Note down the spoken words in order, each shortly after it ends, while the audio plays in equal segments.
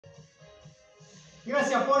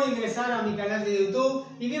Gracias por ingresar a mi canal de YouTube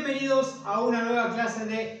y bienvenidos a una nueva clase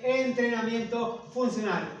de entrenamiento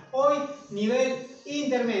funcional. Hoy, nivel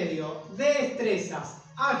intermedio, destrezas,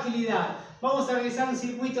 agilidad. Vamos a realizar un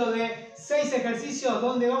circuito de 6 ejercicios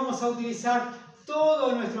donde vamos a utilizar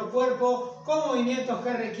todo nuestro cuerpo con movimientos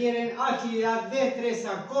que requieren agilidad,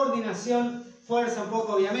 destreza, coordinación, fuerza un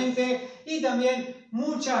poco obviamente y también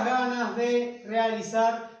muchas ganas de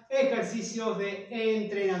realizar ejercicios de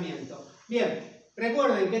entrenamiento. Bien.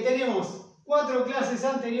 Recuerden que tenemos 4 clases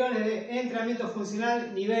anteriores de entrenamiento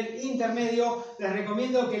funcional nivel intermedio. Les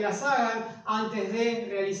recomiendo que las hagan antes de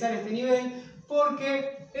realizar este nivel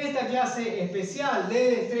porque esta clase especial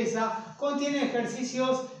de destreza contiene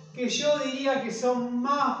ejercicios que yo diría que son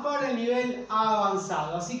más para el nivel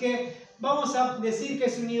avanzado. Así que vamos a decir que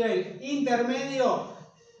es un nivel intermedio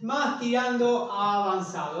más tirando a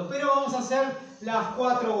avanzado. Pero vamos a hacer las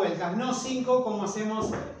 4 vueltas, no 5 como hacemos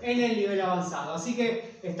en el nivel avanzado. Así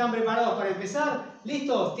que, ¿están preparados para empezar?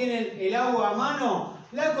 ¿Listos? ¿Tienen el agua a mano?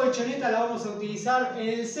 La colchoneta la vamos a utilizar en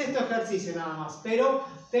el 6º ejercicio nada más, pero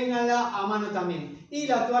ténganla a mano también. Y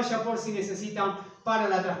la toalla por si necesitan para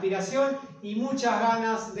la transpiración y muchas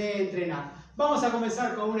ganas de entrenar. Vamos a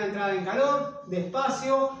comenzar con una entrada en calor,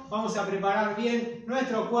 despacio. Vamos a preparar bien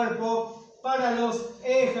nuestro cuerpo para los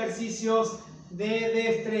ejercicios de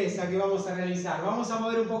destreza que vamos a realizar. Vamos a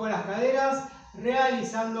mover un poco las caderas,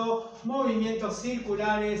 realizando movimientos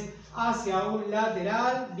circulares hacia un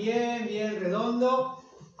lateral, bien redondo,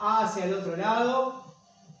 hacia el otro lado.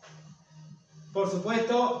 Por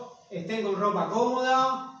supuesto, estén con ropa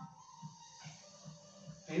cómoda,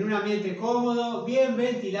 en un ambiente cómodo, bien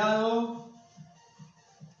ventilado.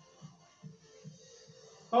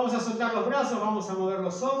 Vamos a soltar los brazos, vamos a mover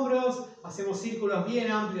los hombros, hacemos círculos bien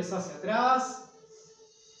amplios hacia atrás,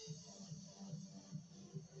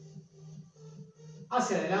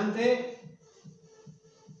 hacia adelante.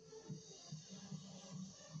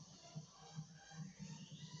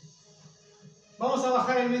 Vamos a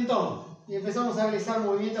bajar el mentón y empezamos a realizar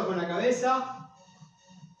movimientos con la cabeza.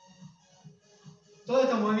 Todos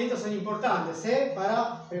estos movimientos son importantes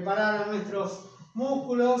para preparar a nuestros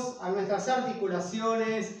músculos, a nuestras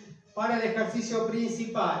articulaciones para el ejercicio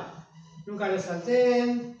principal. Nunca lo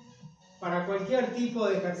salteen. Para cualquier tipo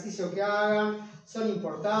de ejercicio que hagan son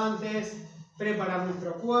importantes. Preparar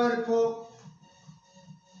nuestro cuerpo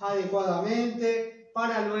adecuadamente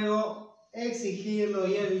para luego exigirlo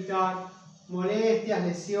y evitar molestias,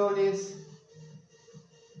 lesiones.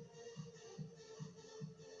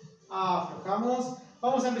 Aflojamos.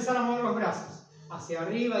 Vamos a empezar a mover los brazos hacia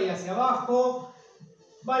arriba y hacia abajo,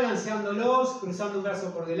 balanceándolos, cruzando un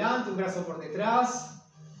brazo por delante, un brazo por detrás.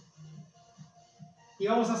 Y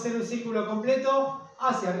vamos a hacer un círculo completo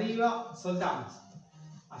hacia arriba, soltamos.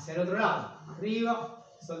 Hacia el otro lado, arriba,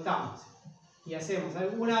 soltamos. Y hacemos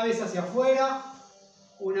una vez hacia afuera,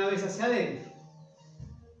 una vez hacia adentro.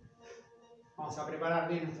 Vamos a preparar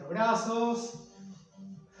bien nuestros brazos.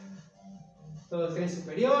 Todo el tren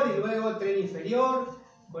superior y luego el tren inferior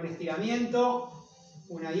con estiramiento.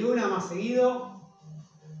 Una y una más seguido.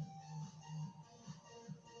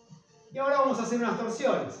 Y ahora vamos a hacer unas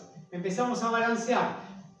torsiones. Empezamos a balancear,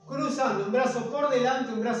 cruzando un brazo por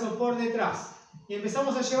delante, un brazo por detrás. Y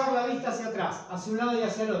empezamos a llevar la vista hacia atrás, hacia un lado y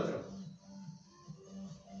hacia el otro.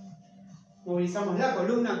 Movilizamos la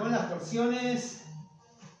columna con las torsiones.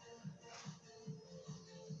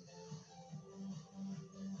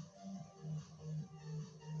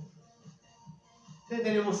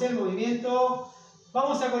 Detenemos el movimiento.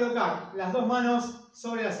 Vamos a colocar las 2 manos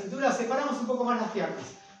sobre la cintura. Separamos un poco más las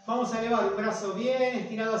piernas. Vamos a elevar un brazo bien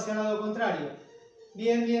estirado hacia el lado contrario.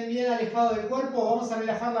 Bien alejado del cuerpo. Vamos a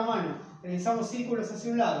relajar la mano. Realizamos círculos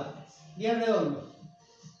hacia un lado. Bien redondo.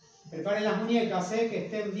 Preparen las muñecas, que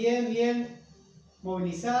estén bien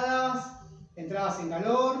movilizadas. Entradas en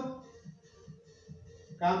calor.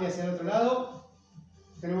 Cambia hacia el otro lado.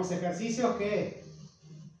 Tenemos ejercicios que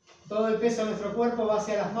todo el peso de nuestro cuerpo va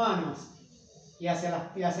hacia las manos. Y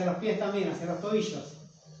hacia los pies también, hacia los tobillos.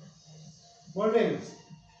 Volvemos.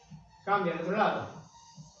 Cambia al otro lado.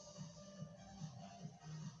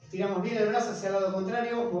 Estiramos bien el brazo hacia el lado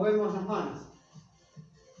contrario, movemos las manos.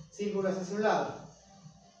 Círculos hacia un lado.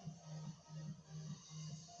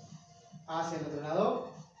 Hacia el otro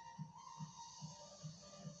lado.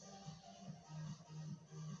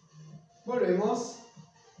 Volvemos.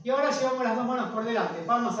 Y ahora llevamos las 2 manos por delante.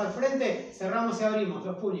 Palmas al frente, cerramos y abrimos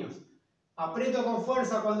los puños. Aprieto con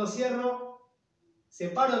fuerza cuando cierro.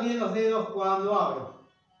 Separo bien los dedos cuando abro.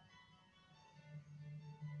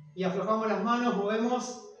 Y aflojamos las manos,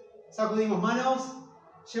 movemos, sacudimos manos,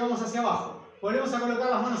 llevamos hacia abajo. Volvemos a colocar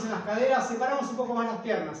las manos en las caderas, separamos un poco más las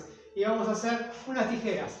piernas. y vamos a hacer unas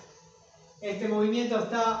tijeras. Este movimiento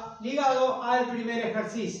está ligado al primer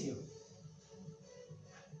ejercicio.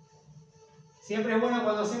 Siempre es bueno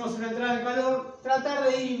cuando hacemos una entrada en calor tratar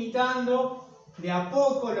de ir imitando de a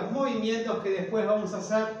poco los movimientos que después vamos a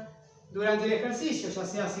hacer durante el ejercicio, ya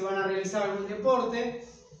sea si van a realizar algún deporte.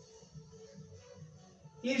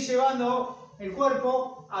 Ir llevando el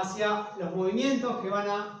cuerpo hacia los movimientos que van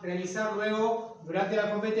a realizar luego durante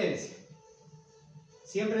la competencia.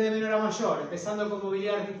 Siempre de menor a mayor, empezando con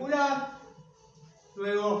movilidad articular,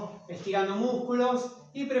 luego estirando músculos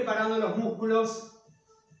y preparando los músculos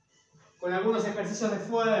con algunos ejercicios de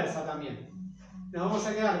fuerza también. Nos vamos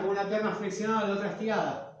a quedar con una pierna flexionada y la otra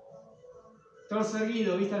estirada. Torso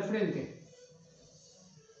erguido, vista al frente.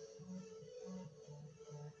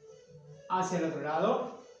 Hacia el otro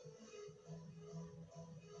lado.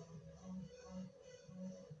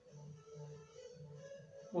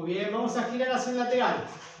 Muy bien, vamos a girar hacia un lateral.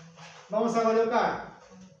 Vamos a colocar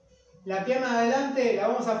la pierna de adelante, la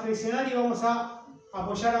vamos a flexionar y vamos a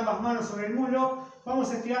apoyar ambas manos sobre el muslo. Vamos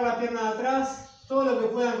a estirar la pierna de atrás, todo lo que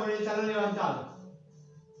puedan con el talón levantado.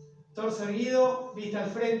 Torso erguido, vista al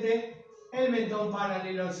frente, el mentón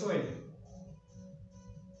paralelo al suelo.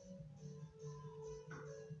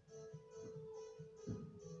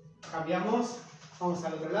 Cambiamos, vamos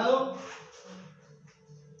al otro lado.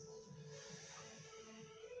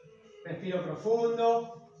 Respiro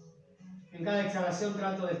profundo. En cada exhalación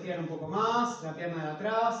trato de estirar un poco más la pierna de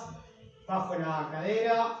atrás. Bajo la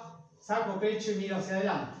cadera, saco pecho y miro hacia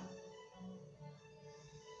adelante.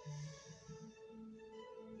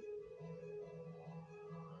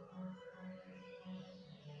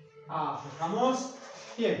 Aflojamos.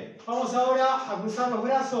 Bien, vamos ahora a cruzar los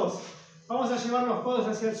brazos. Vamos a llevar los codos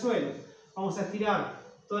hacia el suelo. Vamos a estirar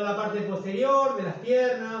toda la parte posterior de las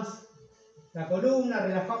piernas, la columna,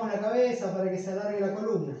 relajamos la cabeza para que se alargue la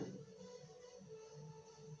columna.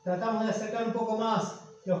 Tratamos de acercar un poco más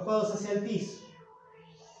los codos hacia el piso.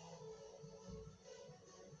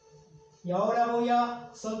 Y ahora voy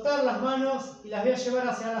a soltar las manos y las voy a llevar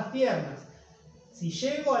hacia las piernas. Si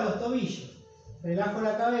llego a los tobillos, relajo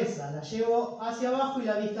la cabeza, la llevo hacia abajo y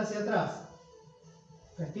la vista hacia atrás.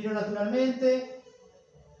 Respiro naturalmente,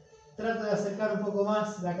 trato de acercar un poco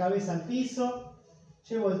más la cabeza al piso,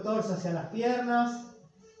 llevo el torso hacia las piernas,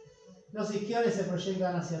 los isquiones se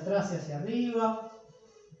proyectan hacia atrás y hacia arriba.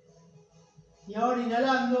 Y ahora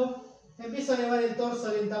inhalando, empiezo a elevar el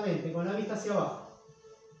torso lentamente, con la vista hacia abajo.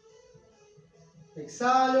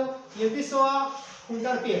 Exhalo y empiezo a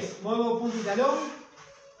juntar pies. Muevo punta y talón.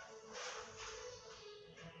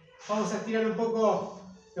 Vamos a estirar un poco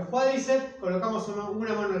los cuádriceps, colocamos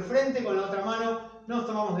una mano al frente, con la otra mano nos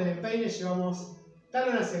tomamos del empeine, llevamos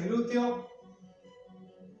talón hacia el glúteo.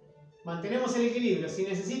 Mantenemos el equilibrio, si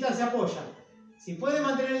necesitan se apoyan. Si pueden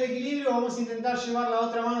mantener el equilibrio, vamos a intentar llevar la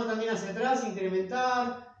otra mano también hacia atrás,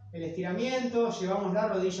 incrementar el estiramiento, llevamos la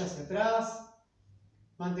rodilla hacia atrás,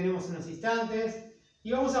 mantenemos unos instantes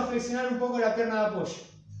y vamos a flexionar un poco la pierna de apoyo.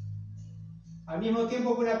 Al mismo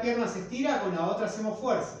tiempo que una pierna se estira, con la otra hacemos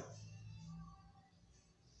fuerza.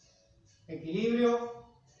 Equilibrio,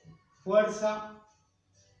 fuerza.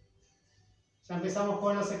 Ya empezamos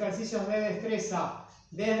con los ejercicios de destreza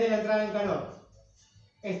desde la entrada en calor.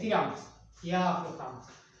 Estiramos y aflojamos.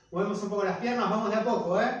 Movemos un poco las piernas, vamos de a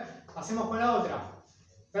poco, Hacemos con la otra.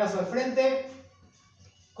 Brazo al frente,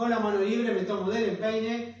 con la mano libre me tomo del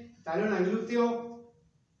empeine, talón al glúteo.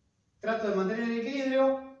 Trato de mantener el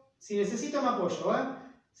equilibrio. Si necesito me apoyo,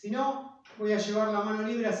 Si no, voy a llevar la mano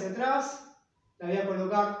libre hacia atrás, la voy a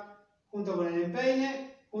colocar junto con el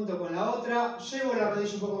empeine, junto con la otra, llevo la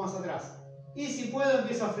rodilla un poco más atrás. Y si puedo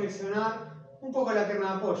empiezo a flexionar un poco la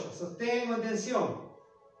pierna de apoyo, sostengo en tensión.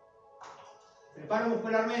 Preparo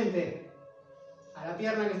muscularmente a la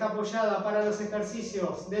pierna que está apoyada para los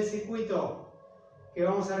ejercicios del circuito que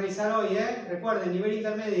vamos a realizar hoy, Recuerden, nivel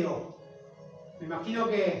intermedio. Me imagino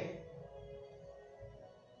que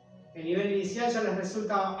el nivel inicial ya les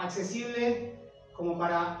resulta accesible como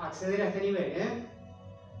para acceder a este nivel,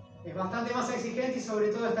 Es bastante más exigente y sobre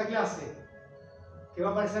todo esta clase, que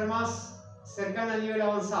va a parecer más cercana al nivel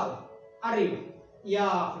avanzado. Arriba y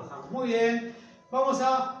aflojamos. Muy bien. Vamos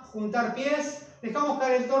a juntar pies. Dejamos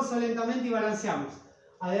caer el torso lentamente y balanceamos.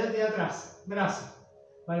 Adelante y atrás. Brazo.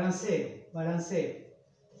 Balanceo. Balanceo.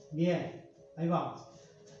 Bien. Ahí vamos.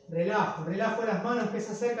 Relajo. Relajo las manos que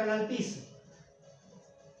se acercan al piso.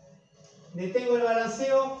 Detengo el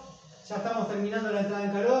balanceo. Ya estamos terminando la entrada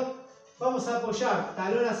en calor. Vamos a apoyar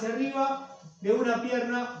talón hacia arriba de una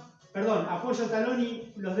pierna, apoyo el talón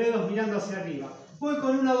y los dedos mirando hacia arriba. Voy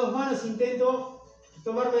con una o dos manos, intento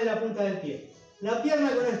tomarme de la punta del pie. La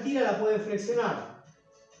pierna que uno estira la puede flexionar.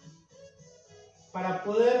 para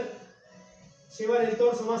poder llevar el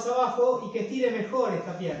torso más abajo y que estire mejor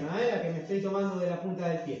esta pierna, la que me estoy tomando de la punta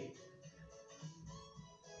del pie.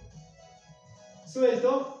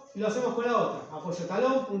 Suelto y lo hacemos con la otra. Apoyo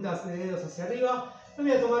talón, puntas de dedos hacia arriba. Lo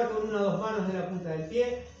voy a tomar con una o dos manos de la punta del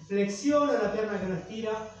pie. Flexiono la pierna que no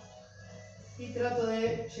estira y trato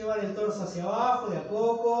de llevar el torso hacia abajo de a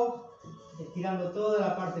poco, estirando toda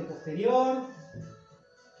la parte posterior,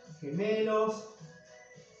 gemelos,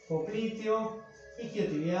 popliteo,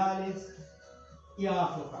 isquiotibiales y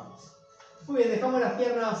aflojamos. Muy bien, dejamos las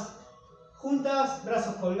piernas juntas,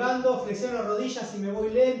 brazos colgando, flexiono rodillas y me voy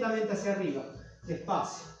lentamente hacia arriba.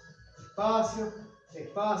 Despacio, despacio,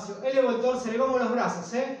 despacio. Elevo el torso, elevamos los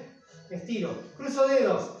brazos, estiro, cruzo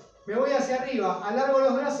dedos, me voy hacia arriba, alargo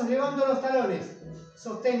los brazos, levanto los talones,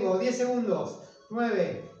 sostengo 10 segundos,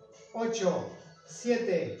 9, 8,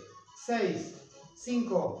 7, 6,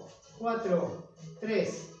 5, 4,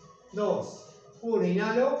 3, 2, 1,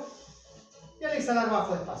 inhalo y al exhalar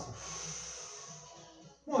bajo despacio.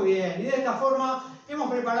 Muy bien, y de esta forma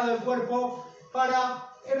hemos preparado el cuerpo para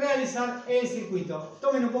realizar el circuito.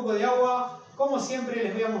 Tomen un poco de agua, como siempre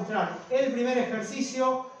les voy a mostrar el primer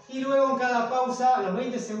ejercicio y luego en cada pausa, los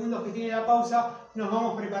 20 segundos que tiene la pausa, nos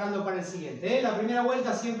vamos preparando para el siguiente. La primera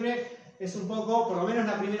vuelta siempre es un poco, por lo menos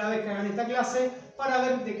la primera vez que hagan esta clase, para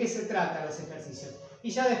ver de qué se trata los ejercicios.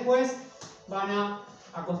 Y ya después van a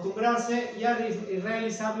acostumbrarse y a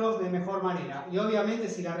realizarlos de mejor manera. Y obviamente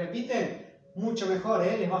si la repiten, mucho mejor,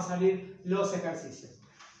 les va a salir los ejercicios.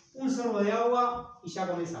 Un sorbo de agua y ya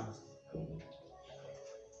comenzamos.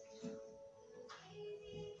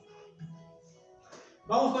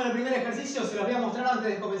 Vamos con el primer ejercicio, se los voy a mostrar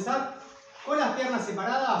antes de comenzar. Con las piernas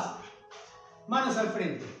separadas, manos al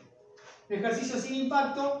frente. Ejercicio sin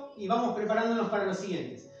impacto y vamos preparándonos para los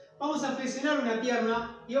siguientes. Vamos a flexionar una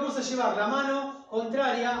pierna y vamos a llevar la mano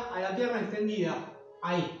contraria a la pierna extendida.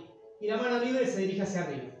 Ahí. Y la mano libre se dirige hacia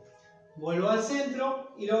arriba. Vuelvo al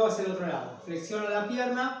centro y luego hacia el otro lado. Flexiono la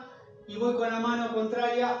pierna y voy con la mano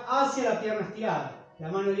contraria hacia la pierna estirada. La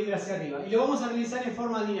mano libre hacia arriba. Y lo vamos a realizar en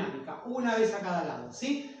forma dinámica, una vez a cada lado,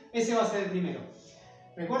 ¿sí? Ese va a ser el primero.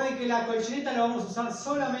 Recuerden que la colchoneta la vamos a usar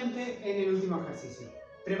solamente en el último ejercicio.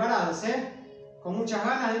 Preparados, con muchas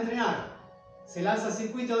ganas de entrenar. Se lanza el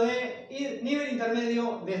circuito de nivel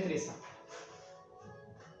intermedio, destreza.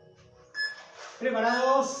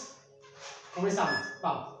 ¿Preparados? Comenzamos.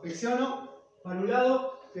 Vamos. Flexiono para un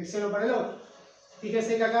lado, flexiono para el otro.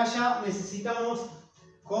 Fíjense que acá ya necesitamos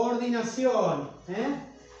coordinación,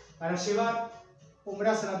 para llevar un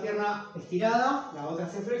brazo a la pierna estirada, la otra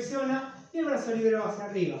se flexiona y el brazo libre va hacia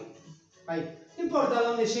arriba. Ahí. No importa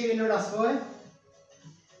dónde llegue el brazo,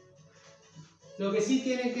 Lo que sí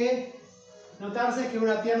tiene que notarse es que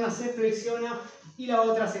una pierna se flexiona y la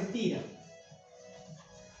otra se estira.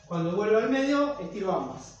 Cuando vuelvo al medio, estiro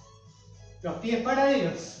ambas. Los pies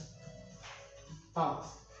paralelos. Vamos.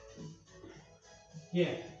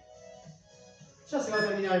 Bien. Ya se va a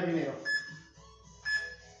terminar el primero.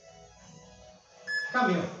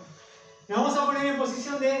 Cambio. Nos vamos a poner en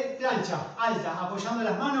posición de plancha alta, apoyando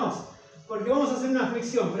las manos, porque vamos a hacer una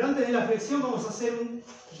flexión. Pero antes de la flexión vamos a hacer un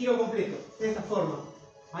giro completo, de esta forma.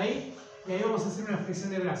 Ahí. Y ahí vamos a hacer una flexión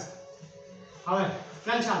de brazo. A ver,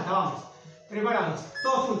 plancha alta, vamos. Preparados.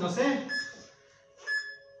 Todos juntos,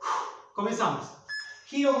 Comenzamos.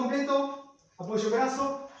 Giro completo, apoyo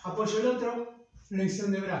brazo, apoyo el otro,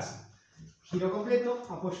 flexión de brazo. Giro completo,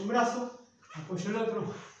 apoyo un brazo, apoyo el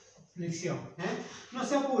otro, flexión. No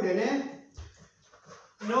se apuren,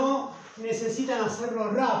 no necesitan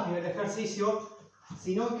hacerlo rápido el ejercicio,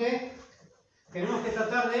 sino que tenemos que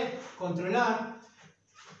tratar de controlar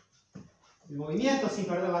el movimiento sin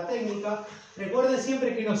perder la técnica. Recuerden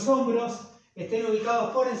siempre que los hombros estén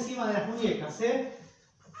ubicados por encima de las muñecas.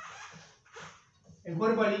 El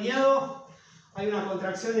cuerpo alineado, hay una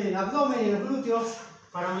contracción en el abdomen y en los glúteos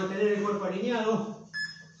para mantener el cuerpo alineado.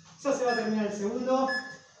 Ya se va a terminar el segundo.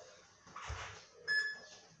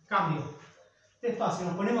 Cambio. Despacio,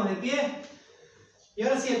 nos ponemos de pie. Y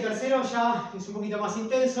ahora sí, el tercero ya es un poquito más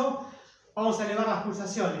intenso. Vamos a elevar las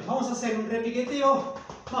pulsaciones. Vamos a hacer un repiqueteo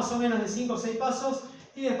más o menos de 5 o 6 pasos.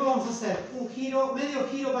 Y después vamos a hacer un giro, medio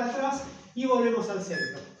giro para atrás y volvemos al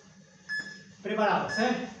centro. Preparados,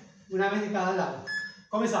 una vez de cada lado.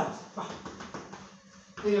 Comenzamos. Va.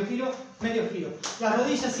 Medio giro, medio giro. Las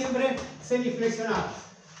rodillas siempre semiflexionadas.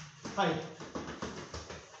 Ahí.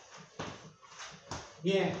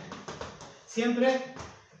 Bien. Siempre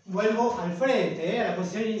vuelvo al frente, a la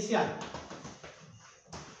posición inicial.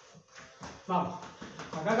 Vamos.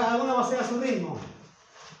 Acá cada uno va a hacer a su ritmo.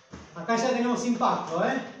 Acá ya tenemos impacto,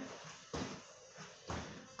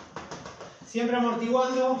 Siempre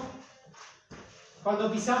amortiguando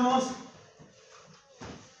Cuando pisamos,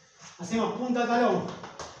 hacemos punta talón.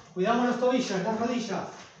 Cuidamos los tobillos, las rodillas.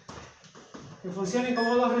 Que funcionen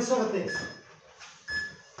como dos resortes.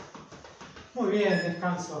 Muy bien,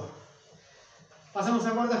 descanso. Pasamos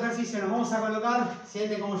al cuarto ejercicio, nos vamos a colocar,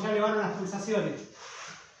 sienten como ya elevaron las pulsaciones.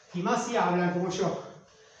 Y más si hablan como yo.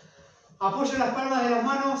 Apoyo las palmas de las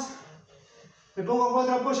manos, me pongo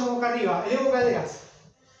 4 apoyos boca arriba, elevo caderas.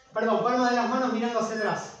 Perdón, palmas de las manos mirando hacia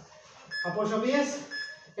atrás. Apoyo pies,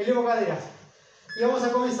 elevo caderas. Y vamos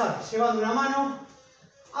a comenzar llevando una mano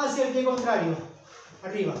hacia el pie contrario,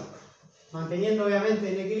 arriba. Manteniendo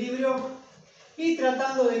obviamente el equilibrio y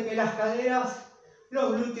tratando de que las caderas,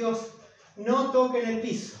 los glúteos, no toquen el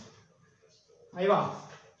piso. Ahí vamos.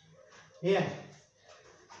 Bien.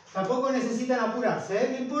 Tampoco necesitan apurarse, ¿eh?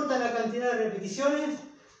 No importa la cantidad de repeticiones.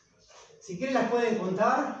 Si quieren las pueden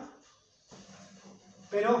contar.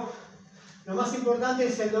 Pero lo más importante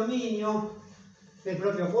es el dominio del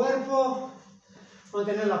propio cuerpo.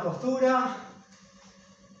 Mantener la postura.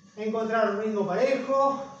 Encontrar un ritmo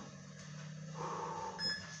parejo.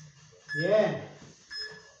 Bien.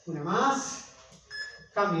 Una más.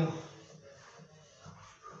 Cambio.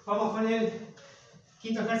 Vamos con el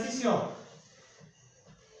quinto ejercicio.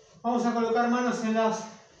 Vamos a colocar manos en las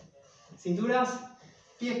cinturas,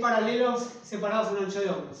 pies paralelos, separados en ancho de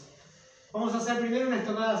hombros. Vamos a hacer primero una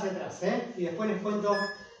estocada hacia atrás, y después les cuento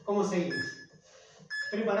cómo seguimos.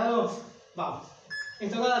 ¿Preparados? Vamos.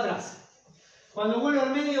 Estocada atrás. Cuando vuelvo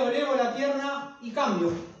al medio, elevo la pierna y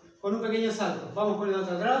cambio con un pequeño salto. Vamos con el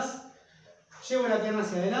otro atrás. Llevo la pierna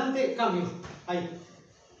hacia adelante, cambio. Ahí.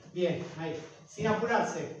 Bien, ahí. Sin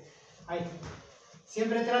apurarse. Ahí.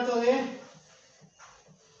 Siempre trato de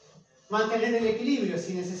mantener el equilibrio.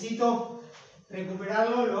 Si necesito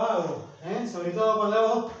recuperarlo, lo hago. Sobre todo cuando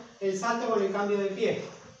hago el salto con el cambio de pie.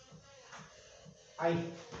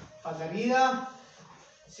 Ahí. Pata erguida.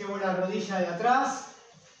 Llevo la rodilla de atrás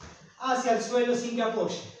hacia el suelo sin que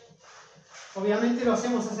apoye. Obviamente lo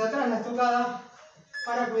hacemos hacia atrás, la estocada,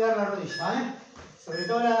 para cuidar la rodilla. Sobre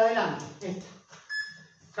todo la de adelante. Esta.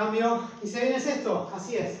 Cambio. ¿Y se viene esto?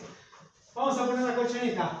 Así es. Vamos a poner la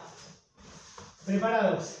colchoneta.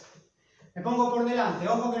 Preparados. Me pongo por delante.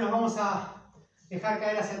 Ojo que nos vamos a dejar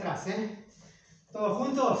caer hacia atrás. Todos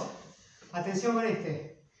juntos. Atención con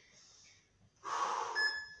este.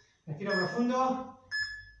 Respiro profundo.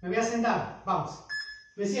 Me voy a sentar. Vamos.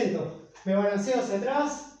 Me siento. Me balanceo hacia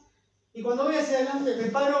atrás. Y cuando voy hacia adelante me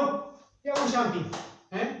paro y hago un jumping.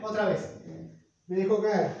 Otra vez. Me dejo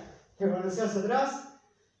caer. Me balanceo hacia atrás.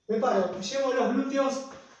 Me paro. Llevo los glúteos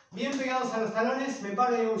bien pegados a los talones. Me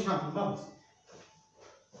paro y hago un jumping. Vamos.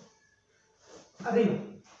 Arriba.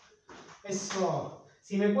 Eso.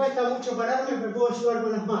 Si me cuesta mucho pararme, me puedo ayudar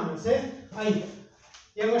con las manos. Ahí.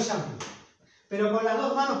 Y hago el jumping. Pero con las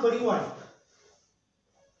dos manos por igual.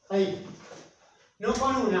 Ahí. No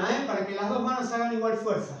con una, para que las dos manos hagan igual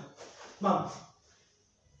fuerza. Vamos.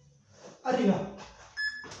 Arriba.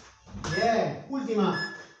 Bien.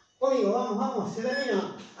 Última. Conmigo, vamos, vamos. Se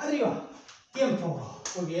termina. Arriba. Tiempo.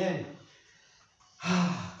 Muy bien.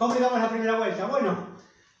 Completamos la primera vuelta. Bueno,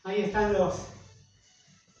 ahí están los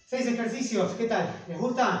 6 ejercicios. ¿Qué tal? ¿Les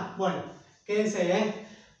gusta? Bueno, quédense,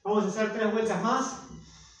 Vamos a hacer 3 vueltas más.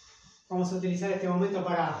 Vamos a utilizar este momento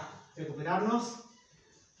para recuperarnos.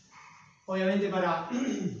 Obviamente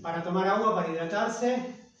para tomar agua, para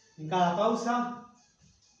hidratarse en cada pausa.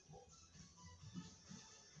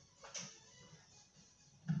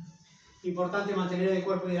 Importante mantener el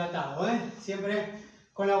cuerpo hidratado, siempre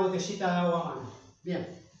con la botellita de agua a mano.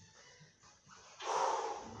 Bien.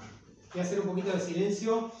 Voy a hacer un poquito de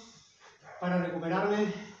silencio para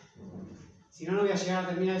recuperarme. Si no, no voy a llegar a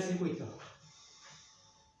terminar el circuito.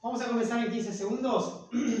 Vamos a comenzar en 15 segundos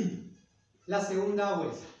la segunda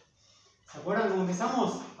vuelta. ¿Se acuerdan cómo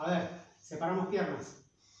empezamos? A ver, separamos piernas.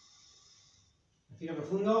 Respiro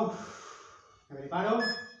profundo. Me preparo.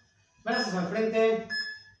 Brazos al frente.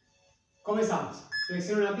 Comenzamos.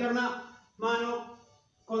 Flexiono la pierna, mano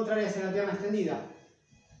contraria hacia la pierna extendida.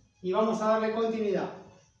 Y vamos a darle continuidad.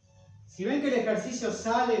 Si ven que el ejercicio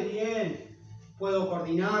sale bien, puedo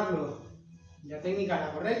coordinarlo, la técnica es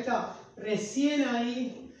la correcta, recién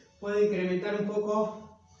ahí puedo incrementar un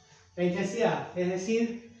poco la intensidad, es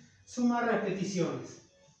decir, sumar repeticiones.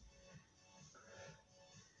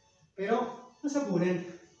 Pero no se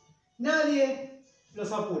apuren, nadie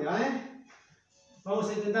los apura, Vamos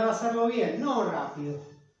a intentar hacerlo bien, no rápido.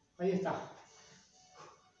 Ahí está.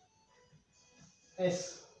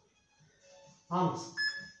 Eso. Vamos.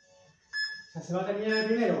 Ya se va a terminar el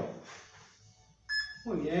primero.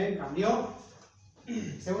 Muy bien, cambió.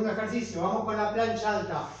 Segundo ejercicio, vamos con la plancha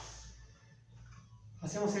alta.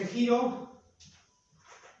 Hacemos el giro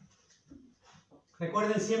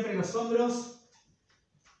Recuerden siempre los hombros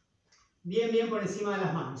bien por encima de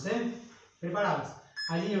las manos. Preparados.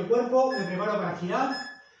 Alineo el cuerpo, me preparo para girar.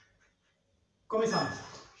 Comenzamos.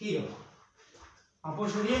 Giro.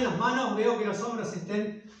 Apoyo bien las manos, veo que los hombros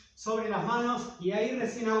estén sobre las manos y ahí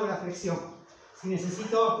recién hago la flexión. Si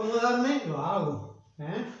necesito acomodarme, lo hago.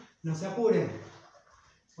 No se apuren.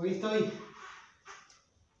 Hoy estoy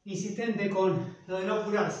insistente con lo de no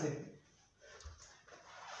apurarse.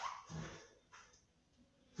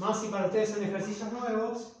 Más si para ustedes son ejercicios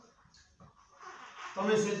nuevos,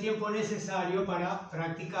 tómense el tiempo necesario para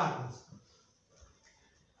practicarlos.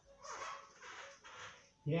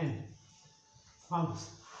 Bien, vamos.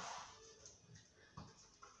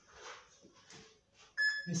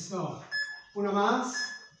 Eso, uno más.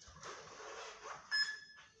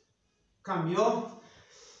 Cambio.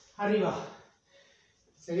 Arriba.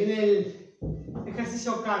 Se viene el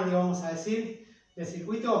ejercicio cardio, vamos a decir, del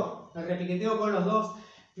circuito. El repiqueteo con los dos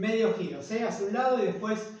medios giros, hacia un lado y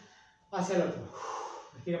después hacia el otro.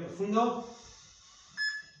 Respiro profundo.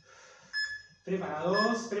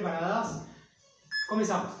 Preparados, preparadas.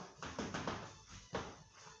 Comenzamos.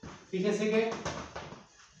 Fíjense que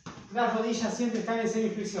las rodillas siempre están en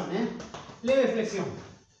semiflexión, leve flexión.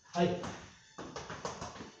 Ahí.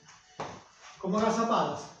 Como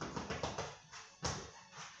agazapados.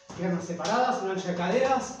 Piernas separadas, una ancha de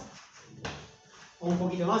caderas. O un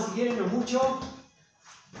poquito más si quieren, no mucho.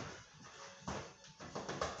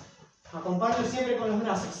 Acompaño siempre con los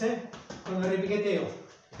brazos, con el repiqueteo.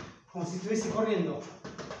 Como si estuviese corriendo.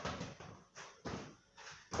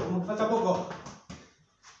 Como que falta poco.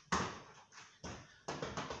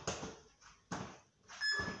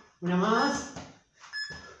 Una más.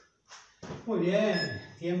 Muy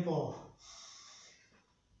bien. Tiempo.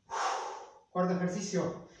 Cuarto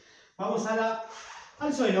ejercicio. Vamos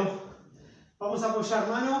al suelo. Vamos a apoyar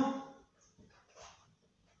mano.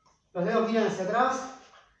 Los dedos giran hacia atrás.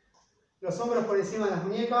 Los hombros por encima de las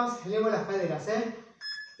muñecas. Elevo las caderas,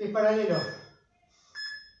 pies paralelos.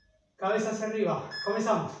 Cabeza hacia arriba.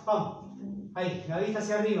 Comenzamos. Vamos. Ahí, la vista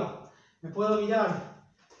hacia arriba. Me puedo mirar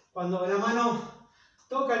cuando la mano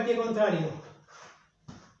toca el pie contrario.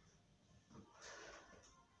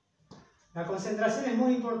 La concentración es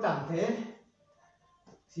muy importante,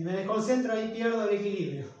 Si me desconcentro ahí pierdo el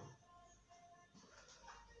equilibrio.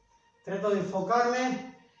 Trato de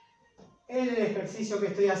enfocarme en el ejercicio que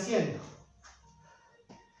estoy haciendo.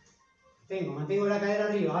 Mantengo la cadera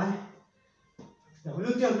arriba, Los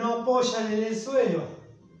glúteos no apoyan en el suelo,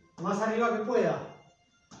 más arriba que pueda.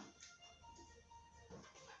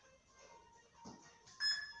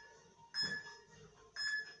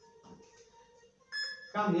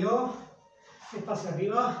 Cambio, espacio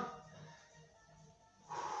arriba.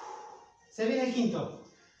 Se viene el quinto.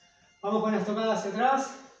 Vamos con las tocadas hacia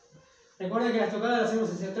atrás. Recuerden que las tocadas las hacemos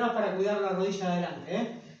hacia atrás para cuidar la rodilla de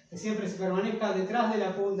adelante, que siempre se permanezca detrás de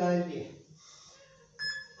la punta del pie.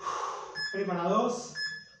 Preparados.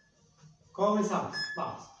 Comenzamos.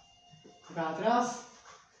 Vamos. Tocada atrás.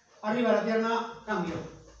 Arriba la pierna. Cambio.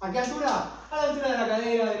 ¿A qué altura? A la altura de la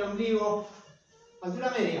cadera, del ombligo.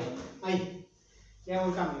 Altura media. Ahí. Y hago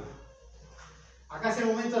el cambio. Acá es el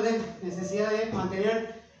momento de necesidad de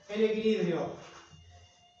mantener el equilibrio.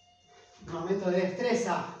 Un momento de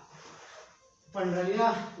destreza. Bueno, en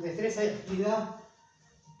realidad, destreza y agilidad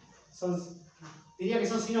diría que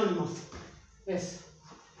son sinónimos.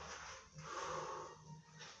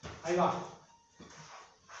 Ahí va.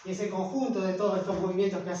 Y es el conjunto de todos estos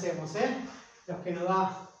movimientos que hacemos, los que nos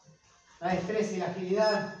da la destreza y la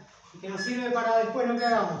agilidad y que nos sirve para después lo que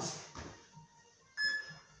hagamos.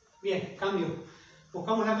 Bien, cambio.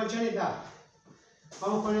 Buscamos la colchoneta.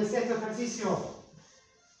 Vamos con el sexto ejercicio.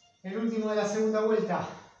 El último de la segunda vuelta.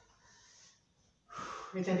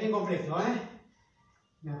 Este es bien completo,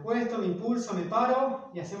 Me acuesto, me impulso, me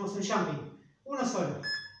paro y hacemos un jumping. Uno solo.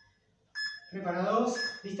 Preparados.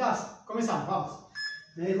 ¿Listas? Comenzamos, vamos.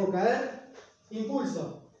 Me dejo caer.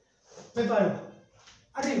 Impulso. Me paro.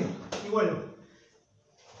 Arriba. Y vuelvo.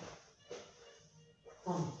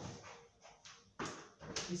 Vamos.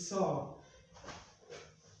 Eso.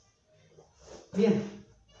 Bien.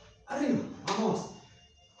 Arriba. Vamos.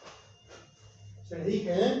 Ya les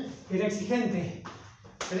dije, que era exigente.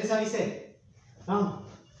 Yo les avisé. Vamos.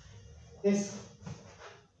 Eso.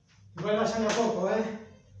 Igual vayan de a poco,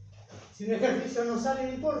 Si un ejercicio no sale,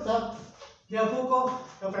 no importa. De a poco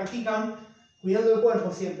lo practican cuidando el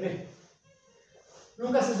cuerpo siempre.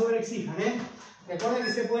 Nunca se sobreexijan, Recuerden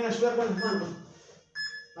que se pueden ayudar con las manos.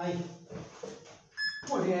 Ahí.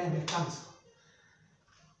 Muy bien, descanso.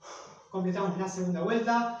 Completamos la segunda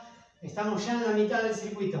vuelta. Estamos ya en la mitad del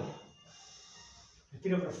circuito.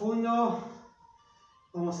 Respiro profundo.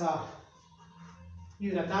 Vamos a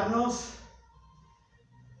hidratarnos.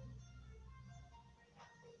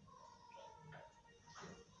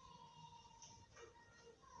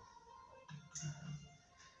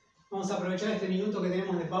 Vamos a aprovechar este minuto que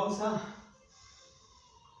tenemos de pausa.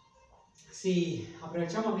 Si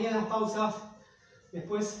aprovechamos bien las pausas,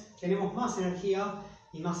 después tenemos más energía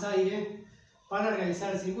y más aire para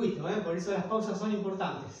realizar el circuito, Por eso las pausas son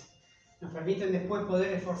importantes. Nos permiten después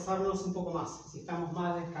poder esforzarnos un poco más, si estamos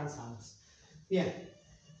más descansados. Bien,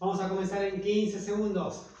 vamos a comenzar en 15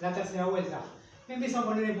 segundos, la tercera vuelta. Me empiezo a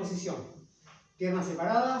poner en posición. Piernas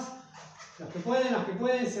separadas. Los que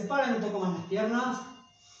pueden, separan un poco más las piernas.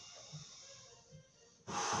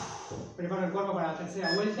 Preparo el cuerpo para la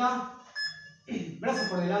tercera vuelta. Brazos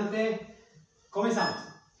por delante. Comenzamos.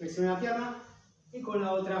 Flexiono la pierna y con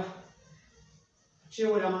la otra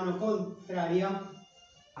llevo la mano contraria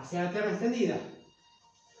hacia la pierna extendida.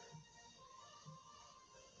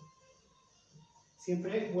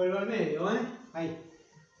 Siempre vuelvo al medio, Ahí.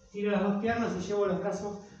 Tiro las dos piernas y llevo los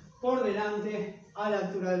brazos por delante a la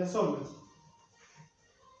altura de los hombros.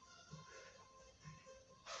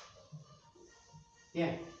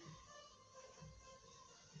 Bien.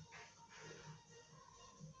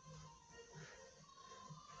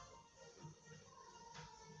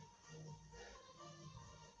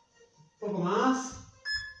 Un poco más.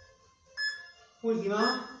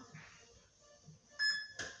 Última.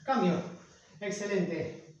 Cambio.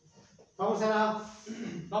 Excelente. Vamos a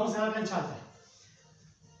la plancha alta.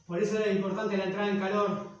 Por eso era importante la entrada en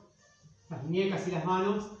calor, las muñecas y las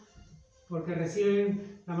manos, porque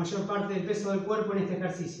reciben la mayor parte del peso del cuerpo en este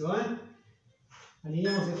ejercicio.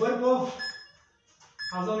 Alineamos el cuerpo.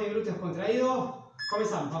 Abdomen y glúteos contraídos.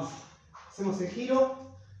 Comenzamos. Vamos. Hacemos el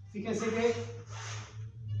giro. Fíjense que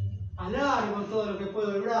alargo todo lo que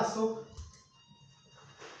puedo el brazo.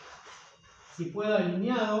 Si puedo,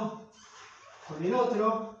 alineado con el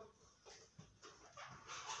otro.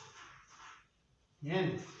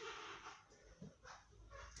 Bien.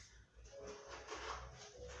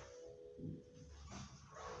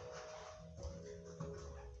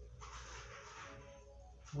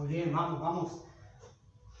 Muy bien, vamos, vamos.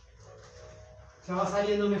 Ya va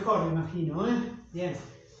saliendo mejor, me imagino, Bien.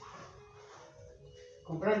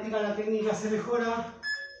 Con práctica la técnica se mejora.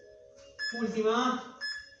 Última.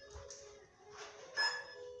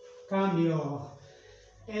 Cambio.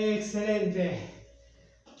 Excelente.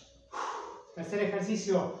 Tercer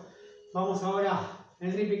ejercicio. Vamos ahora en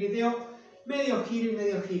el repiqueteo. Medio giro y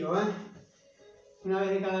medio giro, Una vez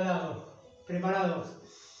de cada lado. Preparados.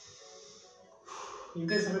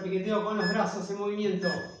 Intenso repiqueteo con los brazos en movimiento.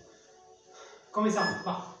 Comenzamos.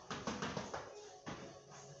 Va.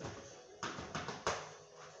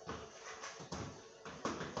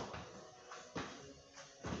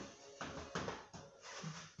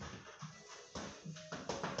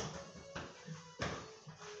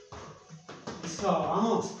 Eso,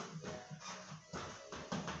 vamos.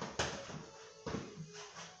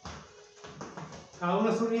 Cada uno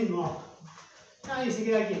a su ritmo. Nadie se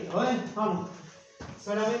queda quieto, Vamos.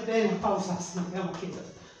 Solamente en las pausas nos quedamos quietos.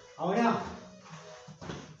 Ahora,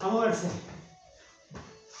 a moverse.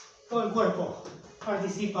 Todo el cuerpo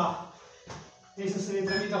participa. Eso es el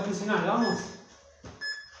entrenamiento funcional. Vamos.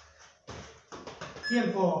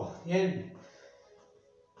 Tiempo. Bien.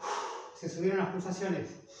 Se subieron las pulsaciones.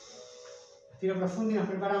 Respiro profundo y nos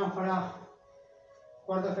preparamos para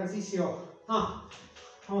cuarto ejercicio.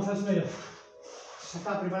 Vamos al suelo. Ya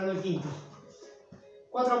está preparando el quinto.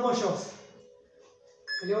 4 apoyos.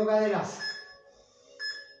 Elevo caderas.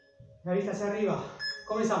 La vista hacia arriba.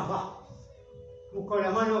 Comenzamos, va. Busco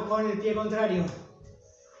la mano con el pie contrario.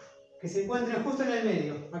 Que se encuentren justo en el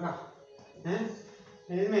medio, acá.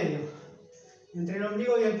 En el medio. Entre el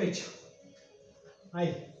ombligo y el pecho.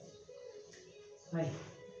 Ahí. Ahí.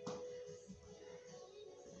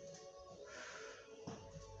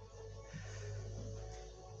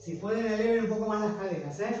 Si pueden, eleven un poco más las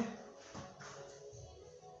caderas,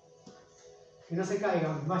 Que no se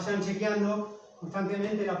caigan. Vayan chequeando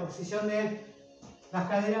constantemente la posición de las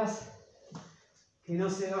caderas, que no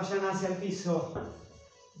se vayan hacia el piso.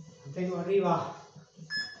 Mantengo arriba.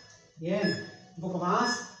 Bien. Un poco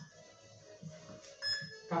más.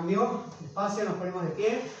 Cambio. Despacio, nos ponemos de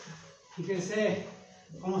pie. Fíjense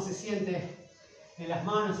cómo se siente en las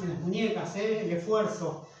manos y en las muñecas, el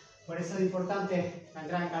esfuerzo. Por eso es importante la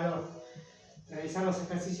entrada en calor. Realizar los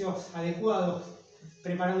ejercicios adecuados,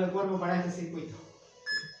 preparando el cuerpo para este circuito.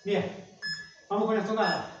 Bien, vamos con la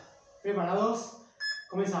estocada. Preparados,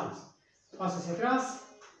 comenzamos. Paso hacia atrás,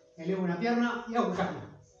 elevo una pierna y hago un cambio.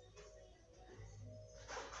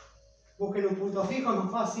 Busquen un punto fijo, es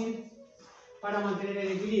más fácil. para mantener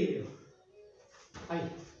el equilibrio.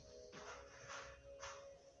 Ahí.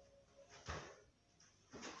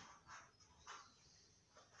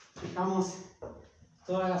 Fijamos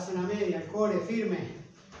toda la zona media, el core firme.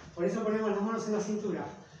 Por eso ponemos las manos en la cintura,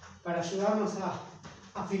 para ayudarnos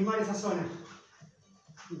a firmar esa zona.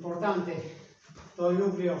 Importante, todo el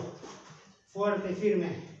núcleo fuerte y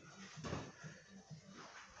firme.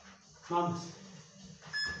 Vamos.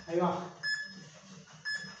 Ahí va.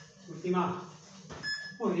 Última.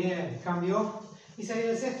 Muy bien, cambio. ¿Y se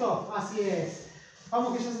viene el sexto? Así es.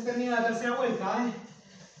 Vamos que ya se termina la tercera vuelta, ¿eh?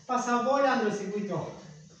 Pasa volando el circuito.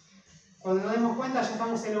 Cuando nos demos cuenta ya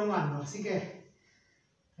estamos elongando, así que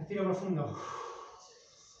respiro profundo.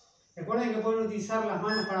 Recuerden que pueden utilizar las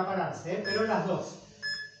manos para pararse, ¿eh? Pero las dos.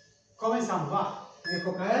 Comenzamos, va.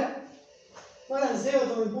 Dejo caer. Balanceo,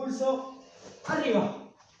 tomo impulso. Arriba.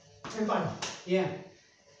 En paro. Bien.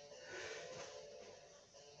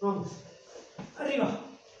 Vamos. Arriba.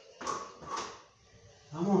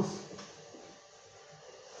 Vamos.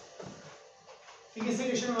 Fíjense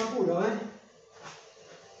que yo no me apuro, ¿eh?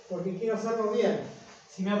 Porque quiero hacerlo bien.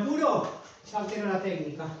 Si me apuro, ya altero la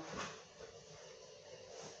técnica.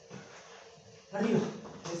 Arriba.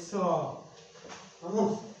 Eso.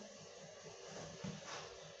 Vamos.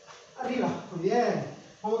 Arriba. Muy bien.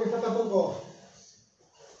 Vamos que falta poco.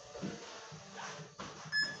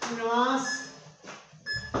 Uno más.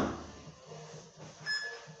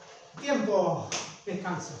 Tiempo.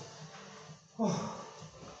 Descanso.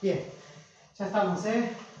 Bien. Ya estamos,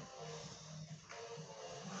 ¿eh?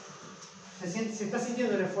 Se está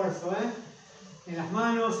sintiendo el esfuerzo, ¿eh? En las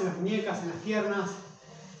manos, en las muñecas, en las piernas,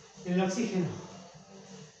 en el oxígeno.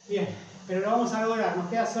 Bien, pero lo vamos a lograr. Nos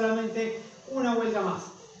queda solamente una vuelta más.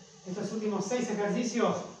 Estos últimos 6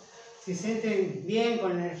 ejercicios, si se sienten bien,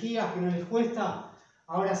 con energía, que no les cuesta,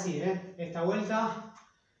 ahora sí, ¿eh? Esta vuelta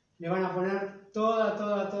le van a poner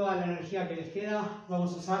toda la energía que les queda.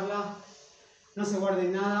 Vamos a usarla. No se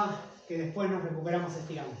guarden nada, que después nos recuperamos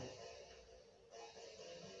estirando.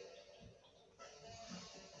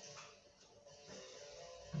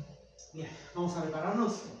 Bien, vamos a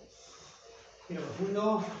prepararnos. Respiro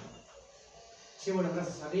profundo. Llevo los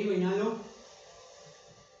brazos arriba, inhalo.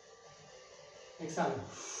 Exhalo.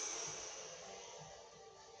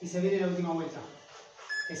 Y se viene la última vuelta.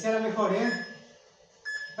 Que sea la mejor, ¿eh?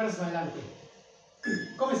 Brazos adelante.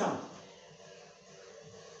 Comenzamos.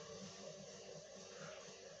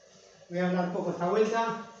 Voy a hablar poco esta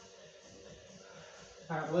vuelta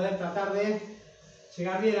para poder tratar de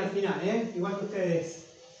llegar bien al final, ¿eh? Igual que ustedes.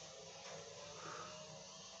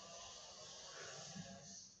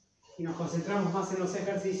 Y nos concentramos más en los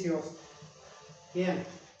ejercicios. Bien.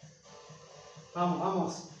 Vamos,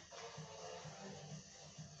 vamos.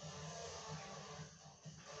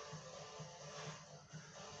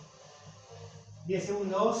 Diez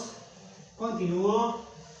segundos. Continúo.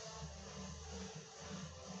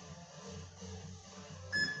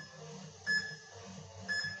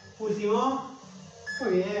 Último. Muy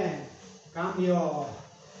bien. Cambio.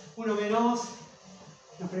 Uno menos.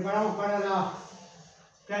 Nos preparamos para la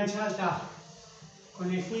plancha alta con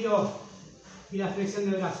el giro y la flexión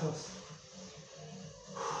de brazos.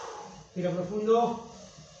 Giro profundo.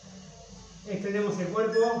 Extendemos el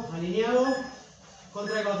cuerpo alineado.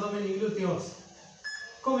 Contraigo abdomen y glúteos.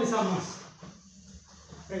 Comenzamos.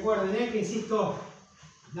 Recuerden que insisto,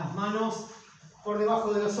 las manos por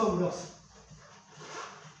debajo de los hombros.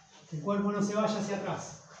 Que el cuerpo no se vaya hacia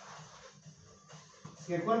atrás.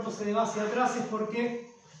 Si el cuerpo se va hacia atrás es porque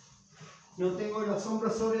no tengo los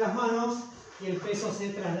hombros sobre las manos y el peso se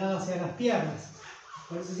traslada hacia las piernas.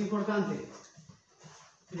 Por eso es importante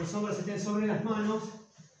que los hombros estén sobre las manos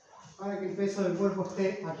para que el peso del cuerpo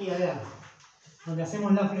esté aquí adelante, donde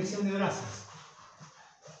hacemos la flexión de brazos.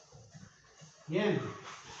 Bien,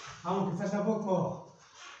 vamos que falta poco.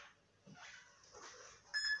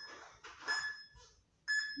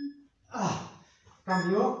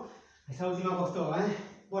 Cambio. Esta última costó, ¿eh?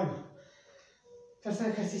 Bueno,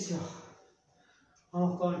 tercer ejercicio.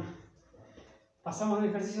 Vamos con... Pasamos un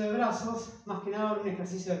ejercicio de brazos, más que nada un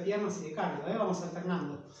ejercicio de piernas y de cardio, ¿eh? Vamos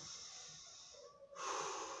alternando.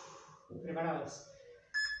 Preparados.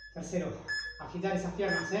 Tercero, agitar esas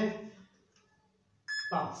piernas, ¿eh?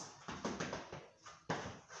 Vamos.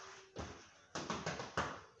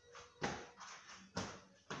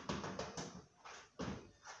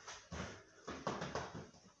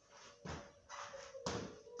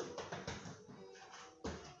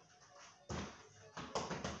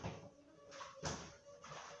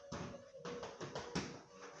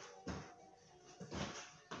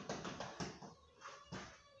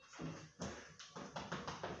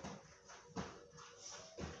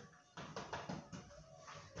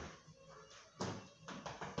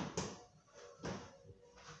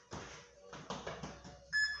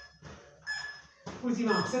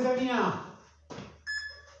 Última, se termina.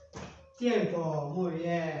 Tiempo, muy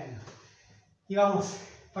bien. Y vamos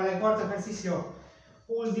para el cuarto ejercicio.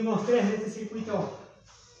 Últimos 3 de este circuito.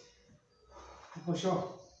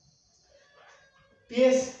 Apoyo.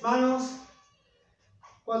 Pies, manos.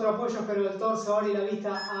 4 apoyos, pero el torso ahora y la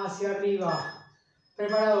vista hacia arriba.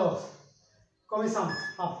 Preparados. Comenzamos.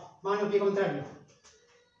 Vamos. Mano, pie contrario.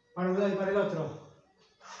 Para un lado y para el otro.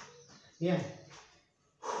 Bien.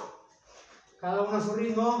 Cada uno a su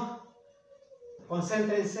ritmo.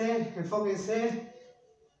 Concéntrense, enfóquense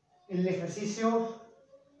en el ejercicio.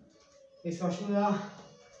 Eso ayuda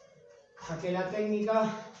a que la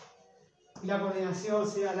técnica y la coordinación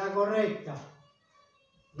sea la correcta.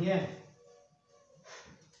 Bien.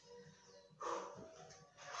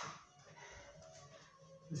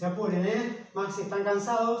 No se apuren, ¿eh? Más si están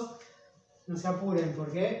cansados, no se apuren,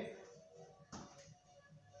 porque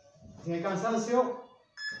si hay cansancio,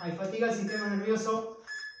 hay fatiga, el sistema nervioso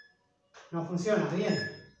no funciona.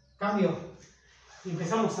 Bien. Cambio. Y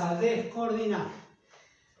empezamos a descoordinar.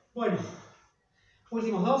 Bueno,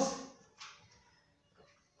 últimos 2.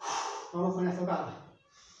 Vamos con la estocada.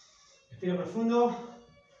 Respiro profundo.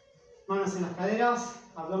 Manos en las caderas.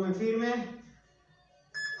 Abdomen firme.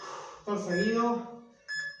 Torso erguido.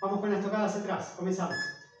 Vamos con la estocada hacia atrás. Comenzamos.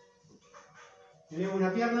 Elevamos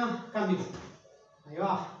una pierna. Cambio. Ahí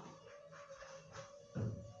va.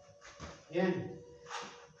 Bien.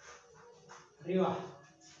 Arriba.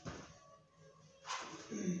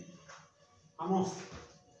 Vamos.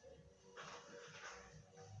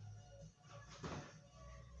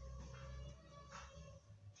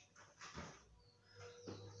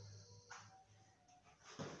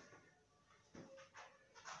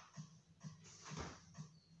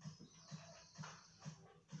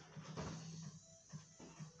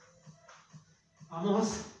 Vamos.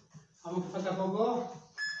 Vamos que falta poco.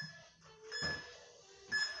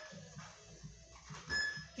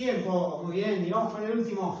 Tiempo, muy bien, y vamos con el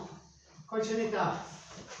último. Colchoneta.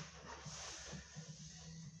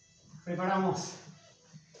 Preparamos.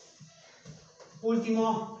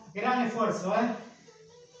 Último, gran esfuerzo, ¿eh?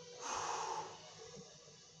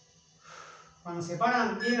 Cuando se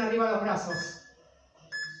paran, bien arriba los brazos.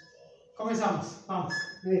 Comenzamos, vamos.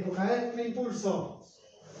 Me dejo caer, me impulso.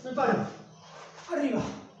 Me paro. Arriba.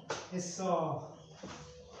 Eso.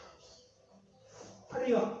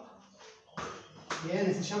 Arriba. Bien,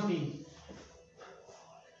 ese jumping.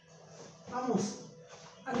 Vamos.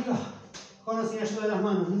 Arriba. Con o sin ayuda de las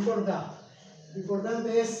manos, no importa. Lo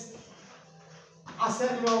importante es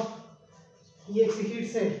hacerlo y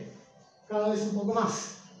exigirse cada vez un poco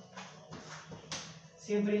más.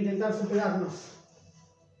 Siempre intentar superarnos.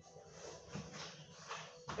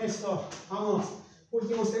 Eso. Vamos.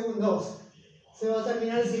 Últimos segundos. Se va a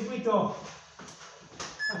terminar el circuito.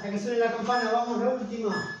 Hasta que suene la campana. Vamos, la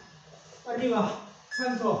última. Arriba.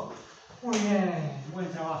 Salto. Muy bien.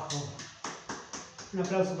 Buen trabajo. Un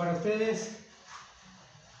aplauso para ustedes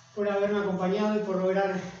por haberme acompañado y por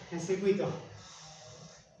lograr el circuito.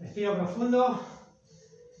 Respiro profundo.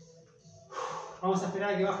 Vamos a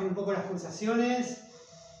esperar a que bajen un poco las pulsaciones.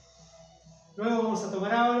 Luego vamos a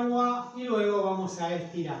tomar agua y luego vamos a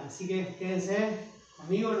estirar. Así que quédense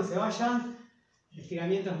conmigo, no se vayan. El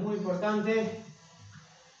estiramiento es muy importante.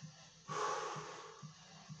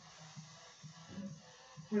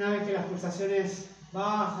 Una vez que las pulsaciones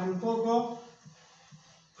bajan un poco,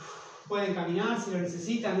 pueden caminar si lo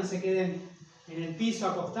necesitan, no se queden en el piso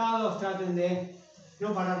acostados, traten de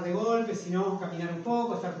no parar de golpe, sino caminar un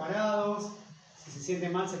poco, estar parados. Si se siente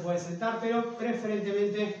mal se puede sentar, pero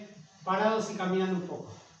preferentemente parados y caminando un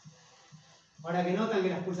poco. Ahora que notan que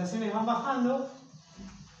las pulsaciones van bajando,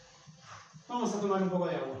 vamos a tomar un poco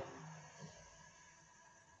de agua.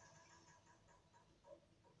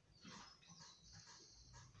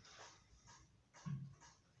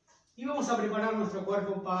 Y vamos a preparar nuestro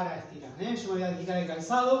cuerpo para estirar. Yo me voy a quitar el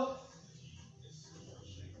calzado.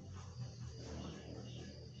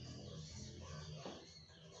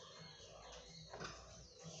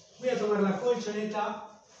 Voy a tomar la colchoneta.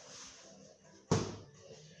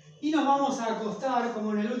 Y nos vamos a acostar,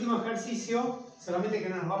 como en el último ejercicio, solamente que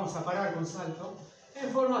no nos vamos a parar con salto,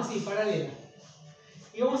 en forma así, paralela.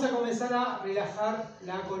 Y vamos a comenzar a relajar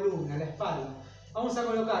la columna, la espalda. Vamos a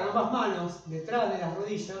colocar ambas manos detrás de las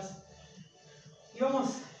rodillas y vamos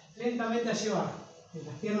lentamente a llevar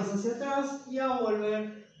las piernas hacia atrás y a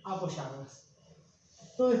volver a apoyarlas.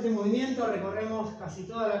 Todo este movimiento recorremos casi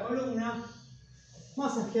toda la columna,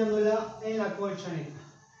 masajeándola en la colchoneta.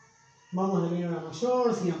 Vamos de menor a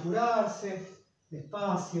mayor, sin apurarse,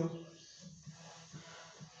 despacio.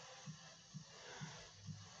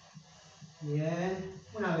 Bien,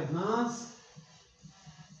 una vez más.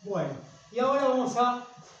 Bueno, y ahora vamos a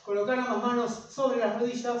colocar ambas manos sobre las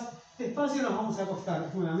rodillas. Despacio nos vamos a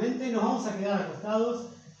acostar nuevamente, nos vamos a quedar acostados.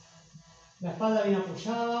 La espalda bien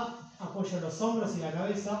apoyada, apoyo los hombros y la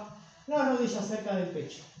cabeza, las rodillas cerca del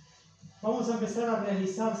pecho. Vamos a empezar a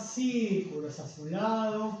realizar círculos hacia un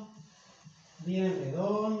lado, bien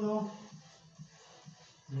redondo,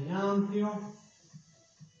 bien amplio.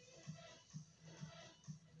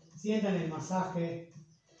 Sientan el masaje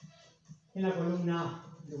en la columna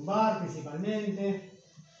lumbar principalmente.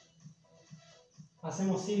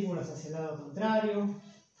 Hacemos círculos hacia el lado contrario.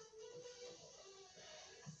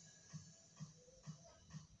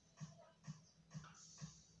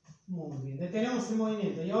 Muy bien, detenemos el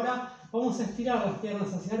movimiento y ahora vamos a estirar las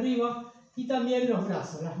piernas hacia arriba y también los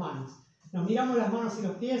brazos, las manos. Nos miramos las manos y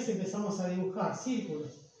los pies y empezamos a dibujar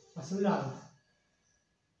círculos hacia un lado.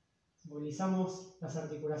 Movilizamos las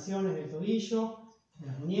articulaciones del tobillo, de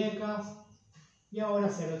las muñecas y ahora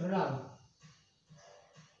hacia el otro lado.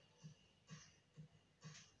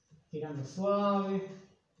 Estirando suave,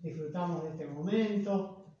 disfrutamos de este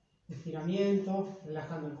momento. Estiramiento,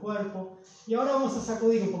 relajando el cuerpo. Y ahora vamos a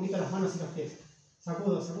sacudir un poquito las manos y los pies.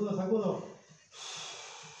 Sacudo, sacudo, sacudo.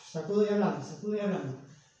 Sacudo y hablando, sacudo y hablando.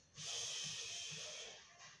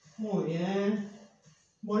 Muy bien.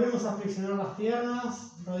 Volvemos a flexionar las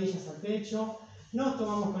piernas, rodillas al pecho. Nos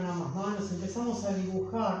tomamos con ambas manos. Empezamos a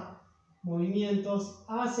dibujar movimientos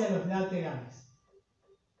hacia los laterales.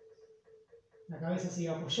 La cabeza sigue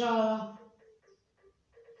apoyada.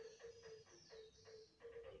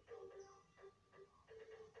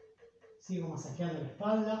 Sigo masajeando la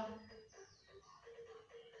espalda.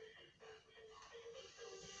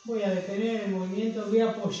 Voy a detener el movimiento, voy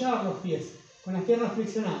a apoyar los pies con las piernas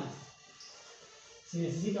flexionadas. Si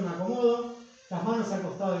necesito me acomodo, las manos al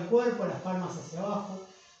costado del cuerpo, las palmas hacia abajo.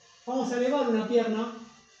 Vamos a elevar una pierna,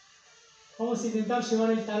 vamos a intentar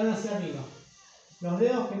llevar el talón hacia arriba. Los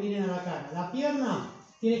dedos que miren a la cara. La pierna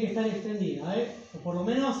tiene que estar extendida, o por lo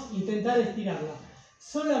menos intentar estirarla.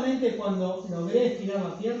 Solamente cuando logré estirar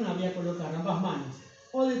la pierna voy a colocar ambas manos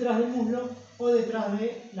o detrás del muslo o detrás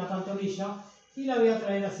de la pantorrilla y la voy a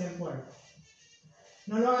traer hacia el cuerpo.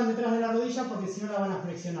 No lo hagan detrás de la rodilla porque si no la van a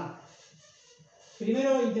flexionar.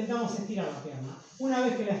 Primero intentamos estirar la pierna. Una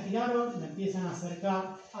vez que la estiraron, la empiezan a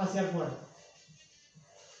acercar hacia el cuerpo.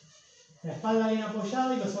 La espalda bien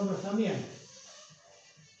apoyada y los hombros también.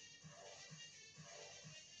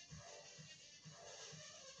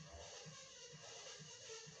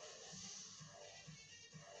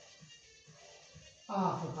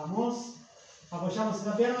 Aflojamos, apoyamos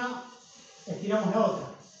una pierna, estiramos la otra.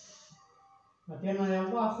 La pierna de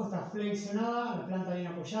abajo está flexionada, la planta bien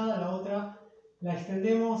apoyada, la otra la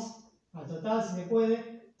extendemos al total si se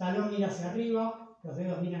puede, talón mira hacia arriba, los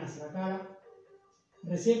dedos miran hacia la cara.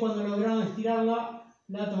 Recién cuando lograron estirarla,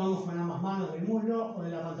 la tomamos con ambas manos del muslo o de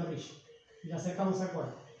la pantorrilla y la acercamos al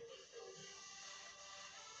cuerpo.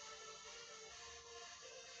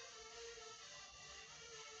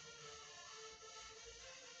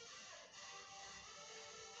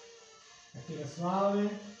 Respiro suave.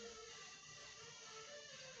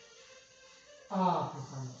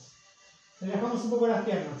 Aflojamos. Relajamos un poco las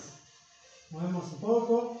piernas. Movemos un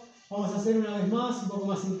poco. Vamos a hacer una vez más, un poco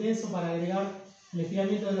más intenso para agregar el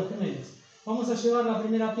estiramiento de los gemelos. Vamos a llevar la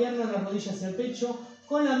primera pierna, la rodilla hacia el pecho.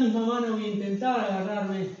 Con la misma mano voy a intentar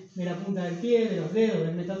agarrarme de la punta del pie, de los dedos,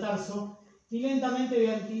 del metatarso. Y lentamente voy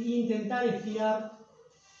a intentar estirar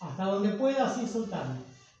hasta donde pueda sin soltarme.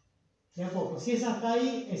 De a poco. Si es hasta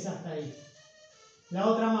ahí, es hasta ahí. La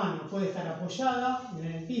otra mano puede estar apoyada en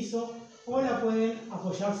el piso o la pueden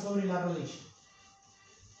apoyar sobre la rodilla.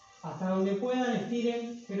 Hasta donde puedan,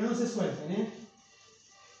 estiren, pero no se suelten,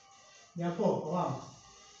 De a poco, vamos.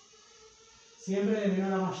 Siempre de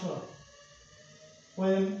menor a mayor.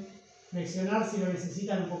 Pueden flexionar si lo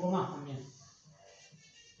necesitan un poco más también.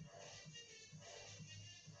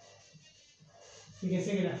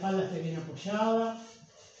 Fíjense que la espalda esté bien apoyada.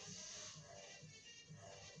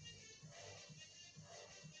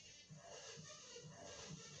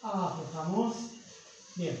 Aflojamos.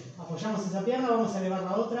 Bien, apoyamos esa pierna, vamos a elevar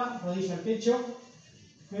la otra, rodilla al pecho.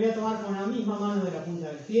 Me voy a tomar con la misma mano de la punta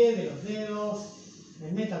del pie, de los dedos,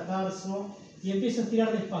 del metatarso y empiezo a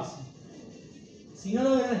estirar despacio. Si no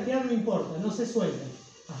logran estirar no importa, no se suelten,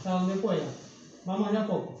 hasta donde puedan. Vamos de a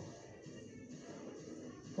poco.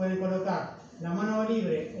 Pueden colocar la mano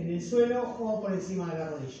libre en el suelo o por encima de la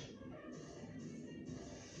rodilla.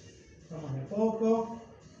 Vamos de a poco.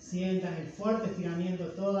 Sientan el fuerte estiramiento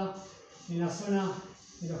toda en la zona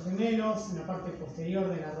de los gemelos, en la parte posterior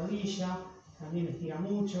de la rodilla. También estira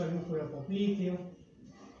mucho el músculo popliteo.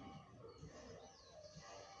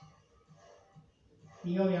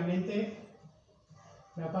 y obviamente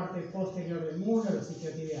la parte posterior del muslo, los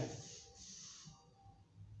isquiotibiales.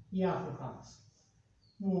 Y aflojamos.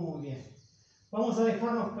 Muy bien. Vamos a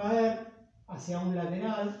dejarnos caer hacia un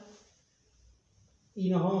lateral y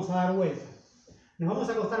nos vamos a dar vuelta. Nos vamos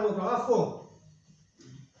a acostar boca abajo.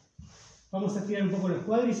 Vamos a estirar un poco los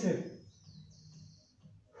cuádriceps.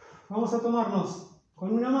 Vamos a tomarnos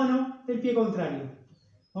con una mano el pie contrario.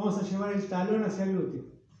 Vamos a llevar el talón hacia el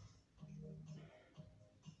glúteo.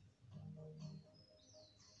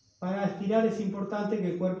 Para estirar es importante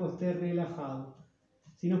que el cuerpo esté relajado.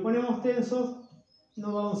 Si nos ponemos tensos,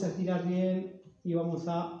 no vamos a estirar bien y vamos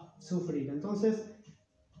a sufrir. Entonces,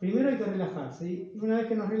 primero hay que relajarse. Y una vez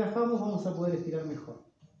que nos relajamos, vamos a poder estirar mejor.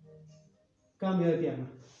 Cambio de pierna.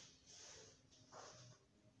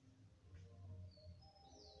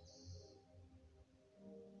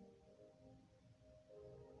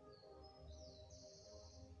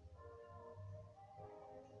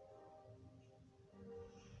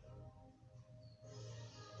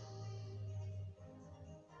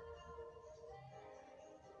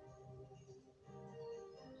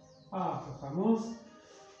 Aflojamos.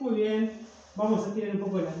 Muy bien. Vamos a estirar un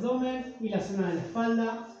poco el abdomen y la zona de la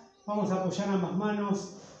espalda. Vamos a apoyar ambas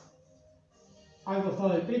manos al costado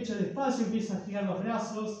del pecho. Despacio empiezo a estirar los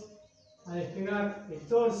brazos, a despegar el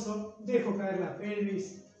torso. Dejo caer la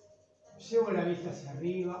pelvis. Llevo la vista hacia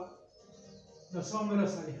arriba. Los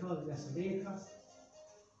hombros alejados de las orejas.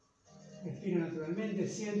 Respiro naturalmente.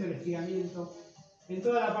 Siento el estiramiento en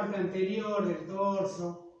toda la parte anterior del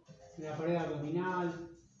torso, en la pared abdominal.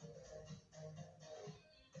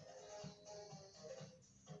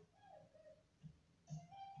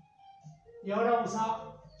 Y ahora vamos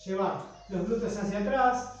a llevar los glúteos hacia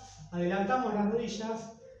atrás, adelantamos las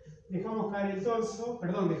rodillas, dejamos caer el torso,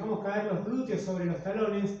 dejamos caer los glúteos sobre los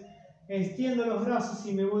talones, extiendo los brazos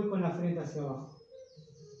y me voy con la frente hacia abajo.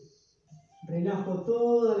 Relajo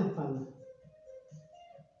toda la espalda.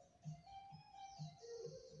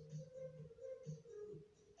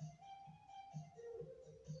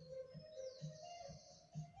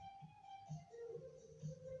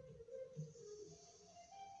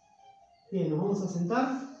 Bien, nos vamos a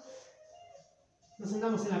sentar. Nos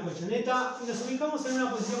sentamos en la colchoneta y nos ubicamos en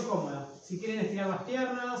una posición cómoda. Si quieren estirar las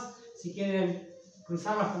piernas, si quieren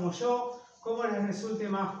cruzarlas como yo, como les resulte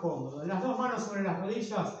más cómodo. Las dos manos sobre las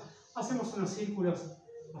rodillas, hacemos unos círculos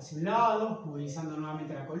hacia un lado, movilizando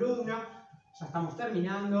nuevamente la columna. Ya estamos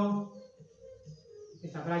terminando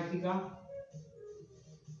esta práctica.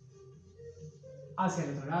 Hacia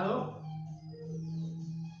el otro lado.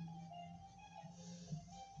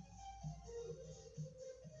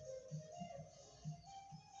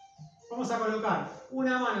 Vamos a colocar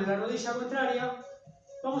una mano en la rodilla contraria.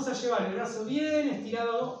 Vamos a llevar el brazo bien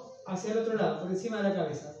estirado hacia el otro lado, por encima de la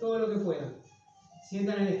cabeza, todo lo que puedan.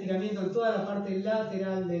 Sientan el estiramiento en toda la parte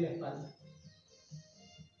lateral de la espalda.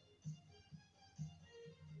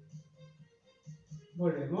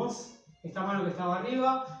 Volvemos. Esta mano que estaba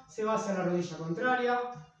arriba se va hacia la rodilla contraria.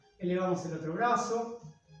 Elevamos el otro brazo.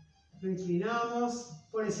 Lo inclinamos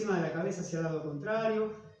por encima de la cabeza hacia el lado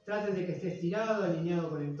contrario. Traten de que esté estirado, alineado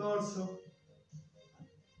con el torso.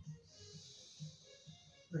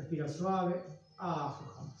 Respiro suave.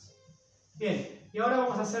 Aflojamos. Bien, y ahora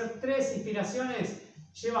vamos a hacer 3 inspiraciones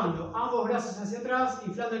llevando ambos brazos hacia atrás,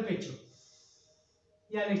 inflando el pecho.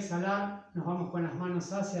 Y al exhalar nos vamos con las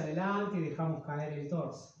manos hacia adelante y dejamos caer el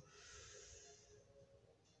torso.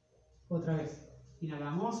 Otra vez.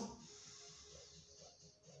 Inhalamos.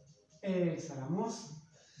 Exhalamos.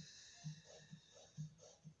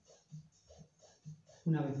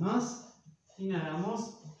 Una vez más,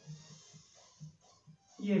 inhalamos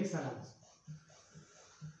y exhalamos.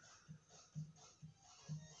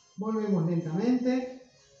 Volvemos lentamente,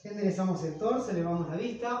 enderezamos el torso, elevamos la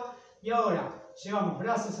vista y ahora llevamos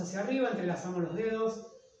brazos hacia arriba, entrelazamos los dedos,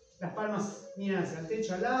 las palmas miran hacia el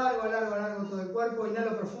techo, alargo todo el cuerpo,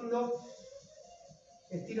 inhalo profundo,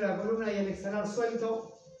 estiro la columna y al exhalar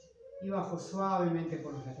suelto y bajo suavemente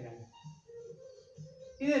por los laterales.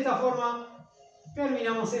 Y de esta forma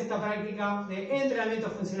terminamos esta práctica de entrenamiento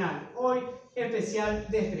funcional, hoy especial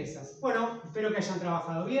destrezas. Bueno, espero que hayan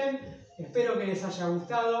trabajado bien, espero que les haya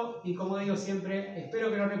gustado y como digo siempre, espero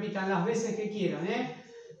que lo repitan las veces que quieran.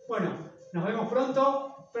 Bueno, nos vemos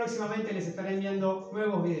pronto, próximamente les estaré enviando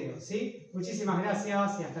nuevos videos, ¿sí? Muchísimas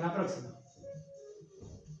gracias y hasta la próxima.